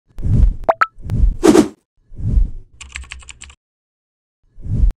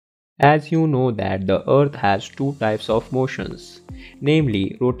As you know that the earth has two types of motions,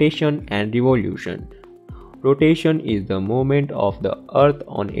 namely rotation and revolution. Rotation is the movement of the earth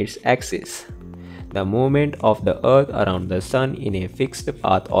on its axis. The movement of the earth around the sun in a fixed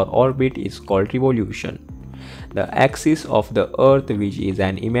path or orbit is called revolution. The axis of the earth, which is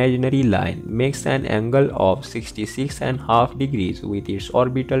an imaginary line, makes an angle of 66.5 degrees with its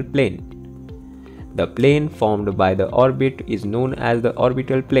orbital plane. The plane formed by the orbit is known as the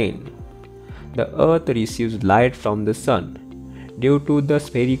orbital plane. The earth receives light from the sun. Due to the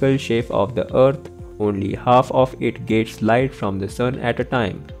spherical shape of the earth, only half of it gets light from the sun at a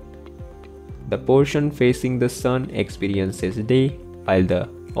time. The portion facing the sun experiences day, while the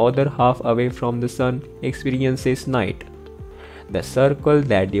other half away from the sun experiences night. The circle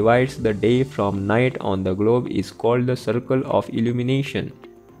that divides the day from night on the globe is called the circle of illumination.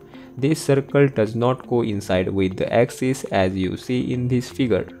 This circle does not coincide with the axis as you see in this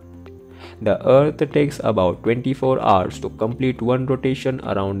figure. The earth takes about 24 hours to complete one rotation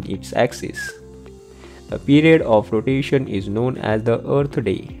around its axis. The period of rotation is known as the Earth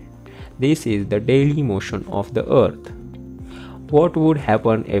Day. This is the daily motion of the earth. What would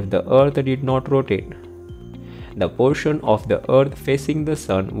happen if the earth did not rotate? The portion of the earth facing the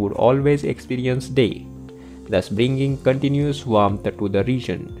sun would always experience day, thus bringing continuous warmth to the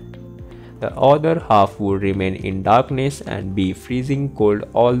region. The other half would remain in darkness and be freezing cold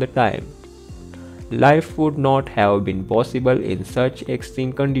all the time. Life would not have been possible in such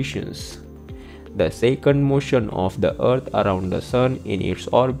extreme conditions. The second motion of the earth around the sun in its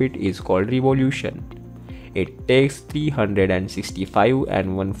orbit is called revolution. It takes 365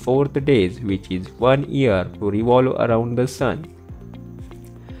 and 1/4 days, which is 1 year, to revolve around the sun.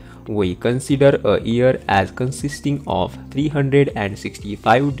 We consider a year as consisting of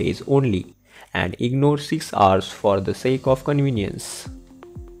 365 days only and ignore 6 hours for the sake of convenience.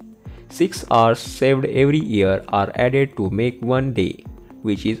 6 hours saved every year are added to make one day,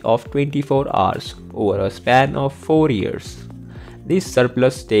 which is of 24 hours over a span of 4 years. This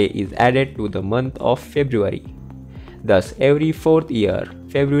surplus day is added to the month of February. Thus, every fourth year,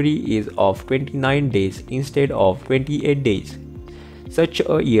 February is of 29 days instead of 28 days. Such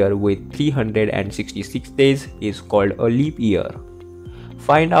a year with 366 days is called a leap year.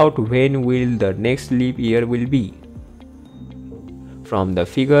 Find out when will the next leap year will be. From the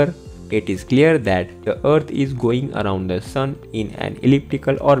figure, it is clear that the earth is going around the sun in an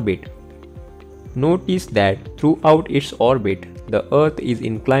elliptical orbit. Notice that throughout its orbit, the earth is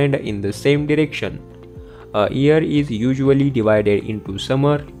inclined in the same direction. A year is usually divided into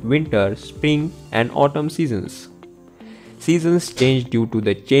summer, winter, spring, and autumn seasons. Seasons change due to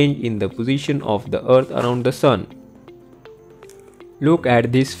the change in the position of the earth around the sun. Look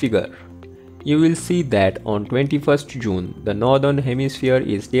at this figure. You will see that on 21st June, the northern hemisphere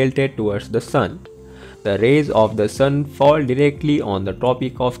is tilted towards the sun. The rays of the sun fall directly on the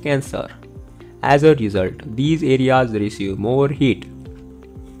Tropic of Cancer. As a result, these areas receive more heat.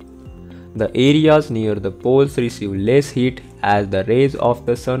 The areas near the poles receive less heat as the rays of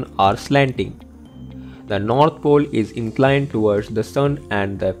the sun are slanting. The North Pole is inclined towards the sun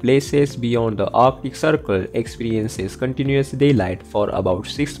and the places beyond the Arctic Circle experiences continuous daylight for about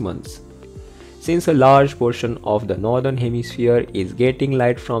 6 months. Since a large portion of the northern hemisphere is getting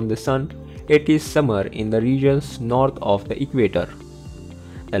light from the sun, it is summer in the regions north of the equator.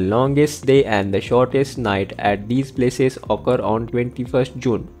 The longest day and the shortest night at these places occur on 21st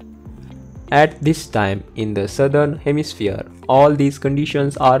June. At this time in the southern hemisphere, all these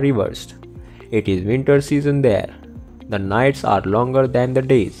conditions are reversed. It is winter season there. The nights are longer than the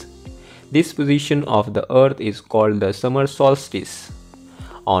days. This position of the earth is called the summer solstice.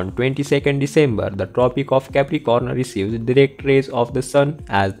 On 22nd December, the Tropic of Capricorn receives direct rays of the sun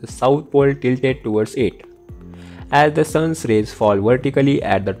as the south pole tilted towards it. As the sun's rays fall vertically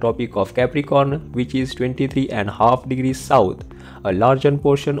at the Tropic of Capricorn, which is 23.5 degrees south, a larger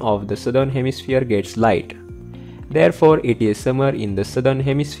portion of the southern hemisphere gets light. Therefore, it is summer in the southern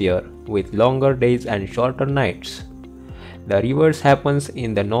hemisphere with longer days and shorter nights. The reverse happens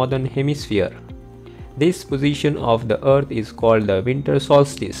in the northern hemisphere. This position of the earth is called the winter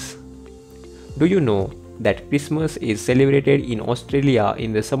solstice. Do you know that Christmas is celebrated in Australia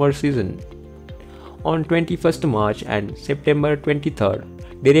in the summer season? On 21st March and September 23rd,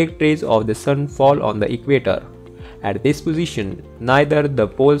 direct rays of the sun fall on the equator. At this position, neither the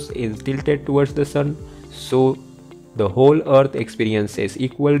poles is tilted towards the sun, so the whole earth experiences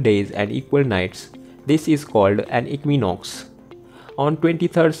equal days and equal nights. This is called an equinox. On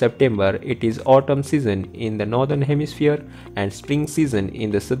 23rd September, it is autumn season in the northern hemisphere and spring season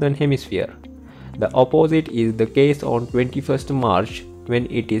in the southern hemisphere. The opposite is the case on 21st March, when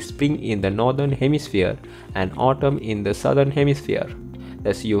it is spring in the northern hemisphere and autumn in the southern hemisphere.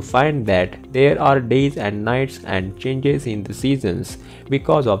 Thus, you find that there are days and nights and changes in the seasons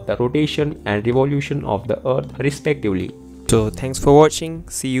because of the rotation and revolution of the earth respectively. So thanks for watching.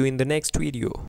 See you in the next video.